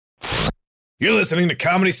You're listening to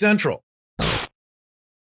Comedy Central.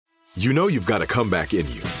 You know you've got a comeback in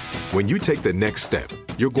you. When you take the next step,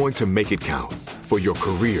 you're going to make it count for your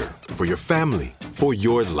career, for your family, for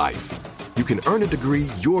your life. You can earn a degree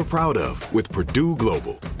you're proud of with Purdue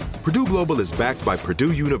Global. Purdue Global is backed by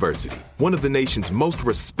Purdue University, one of the nation's most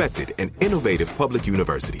respected and innovative public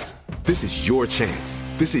universities. This is your chance.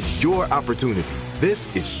 This is your opportunity.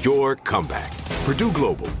 This is your comeback. Purdue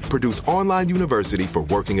Global, Purdue's online university for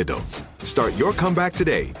working adults. Start your comeback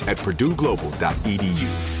today at purdueglobal.edu.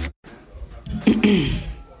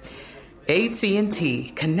 AT&T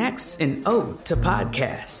connects an ode to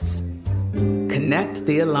podcasts. Connect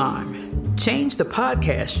the alarm. Change the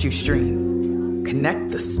podcast you stream. Connect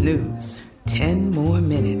the snooze. 10 more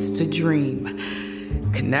minutes to dream.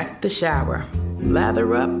 Connect the shower.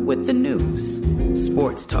 Lather up with the news.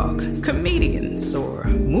 Sports talk, comedians, or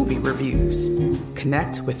movie reviews.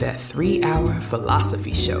 Connect with that 3-hour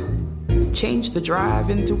philosophy show. Change the drive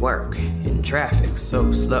into work in traffic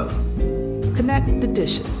so slow. Connect the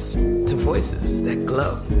dishes to voices that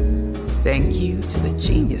glow. Thank you to the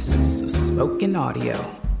geniuses of spoken audio.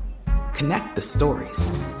 Connect the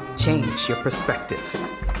stories. Change your perspective.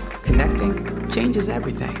 Connecting changes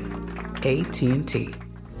everything. AT&T.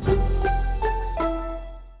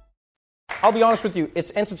 I'll be honest with you,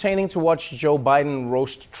 it's entertaining to watch Joe Biden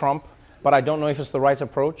roast Trump, but I don't know if it's the right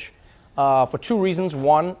approach. For two reasons.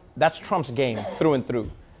 One, that's Trump's game through and through.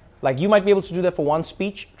 Like, you might be able to do that for one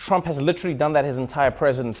speech. Trump has literally done that his entire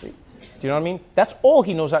presidency. Do you know what I mean? That's all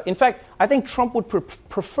he knows how. In fact, I think Trump would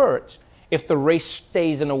prefer it if the race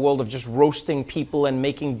stays in a world of just roasting people and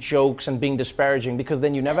making jokes and being disparaging, because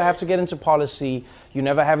then you never have to get into policy, you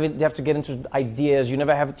never have to get into ideas, you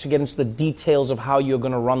never have to get into the details of how you're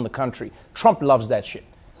going to run the country. Trump loves that shit.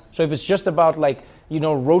 So if it's just about, like, you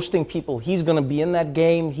know, roasting people, he's going to be in that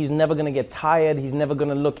game. He's never going to get tired. He's never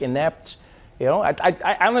going to look inept. You know, I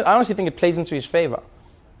honestly think it plays into his favor.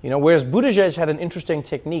 You know, whereas Buttigieg had an interesting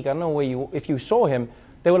technique. I don't know if you saw him,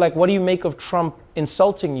 they were like, "What do you make of Trump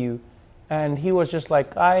insulting you?" And he was just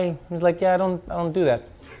like, "Yeah, I don't do that."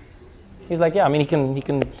 He's like, "Yeah, I mean, he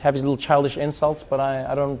can have his little childish insults, but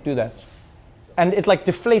I don't do that." And it like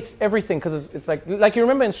deflates everything, because it's like you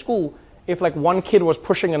remember in school, if like one kid was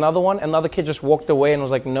pushing another kid just walked away and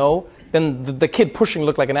was like, "No," then the kid pushing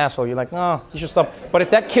looked like an asshole. You're like, "No, you should stop." But if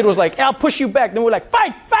that kid was like, "I'll push you back," then we're like,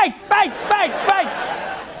 "Fight, fight, fight, fight, fight."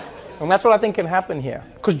 And that's what I think can happen here.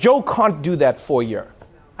 Because Joe can't do that for a year.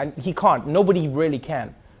 And he can't. Nobody really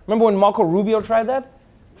can. Remember when Marco Rubio tried that?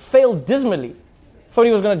 Failed dismally. Thought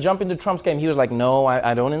he was going to jump into Trump's game. He was like, "No,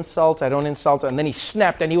 I don't insult. And then he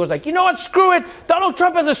snapped and he was like, "You know what? Screw it. Donald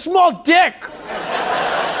Trump has a small dick."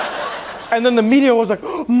 And then the media was like,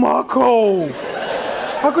 "Marco,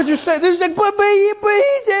 how could you say this?" Like, but he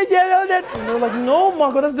said, you know, that. And they were like, "No,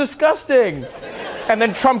 Marco, that's disgusting." And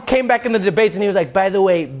then Trump came back in the debates and he was like, "By the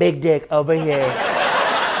way, big dick over here."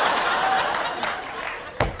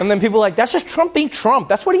 And then people were like, "That's just Trump being Trump.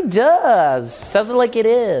 That's what he does. Says it like it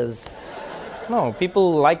is." No,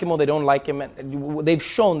 people like him or they don't like him. They've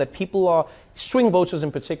shown that people are, swing voters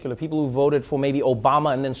in particular, people who voted for maybe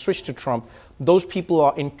Obama and then switched to Trump, those people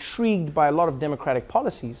are intrigued by a lot of Democratic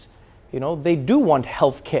policies. You know, they do want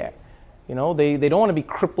health care. You know, they don't want to be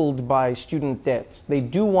crippled by student debts. They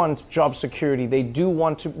do want job security. They do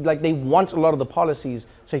want to, like, they want a lot of the policies.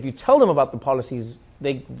 So if you tell them about the policies,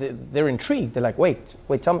 they're intrigued. They're like, wait,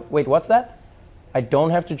 what's that? I don't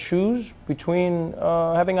have to choose between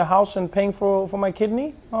having a house and paying for my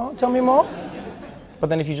kidney? Tell me more. But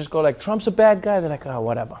then if you just go like, "Trump's a bad guy," they're like, "Oh,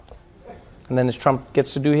 whatever." And then as Trump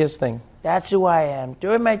gets to do his thing, "That's who I am,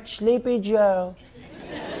 doing my Sleepy Joe.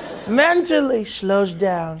 Mentally slows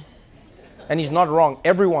down." And he's not wrong.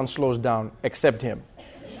 Everyone slows down except him.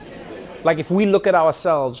 Like, if we look at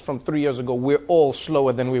ourselves from 3 years ago, we're all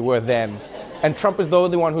slower than we were then. And Trump is the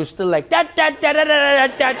only one who's still like, da da da da da da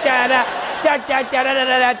da da da da da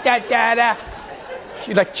da da da da.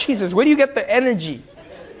 You're like, Jesus, where do you get the energy?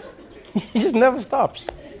 He just never stops.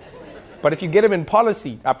 But if you get him in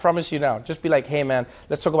policy, I promise you now, just be like, "Hey man,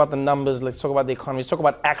 let's talk about the numbers, let's talk about the economy, let's talk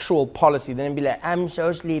about actual policy." Then he'd be like, "I'm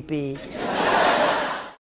so sleepy."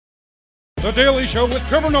 The Daily Show with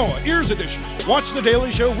Trevor Noah, Ears Edition. Watch The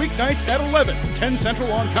Daily Show weeknights at 11, 10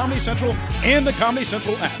 Central on Comedy Central and the Comedy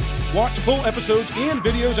Central app. Watch full episodes and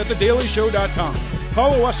videos at thedailyshow.com.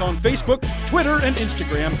 Follow us on Facebook, Twitter, and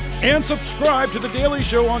Instagram, and subscribe to The Daily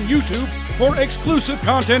Show on YouTube for exclusive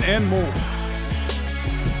content and more.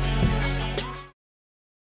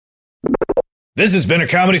 This has been a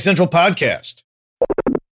Comedy Central podcast.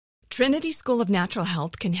 Trinity School of Natural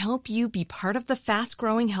Health can help you be part of the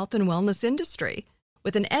fast-growing health and wellness industry.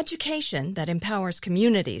 With an education that empowers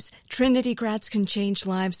communities, Trinity grads can change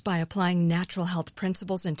lives by applying natural health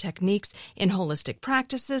principles and techniques in holistic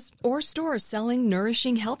practices or stores selling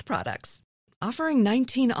nourishing health products. Offering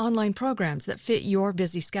 19 online programs that fit your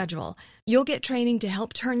busy schedule, you'll get training to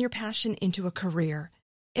help turn your passion into a career.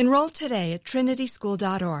 Enroll today at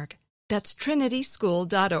trinityschool.org. That's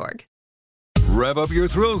trinityschool.org. Rev up your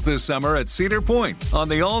thrills this summer at Cedar Point on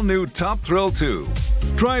the all-new Top Thrill 2.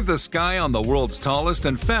 Drive the sky on the world's tallest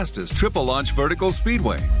and fastest triple-launch vertical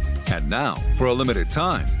speedway. And now, for a limited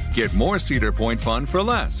time, get more Cedar Point fun for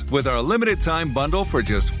less with our limited-time bundle for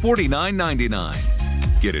just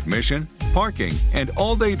 $49.99. Get admission, parking, and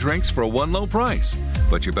all-day drinks for one low price.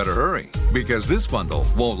 But you better hurry, because this bundle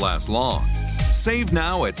won't last long. Save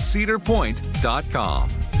now at cedarpoint.com.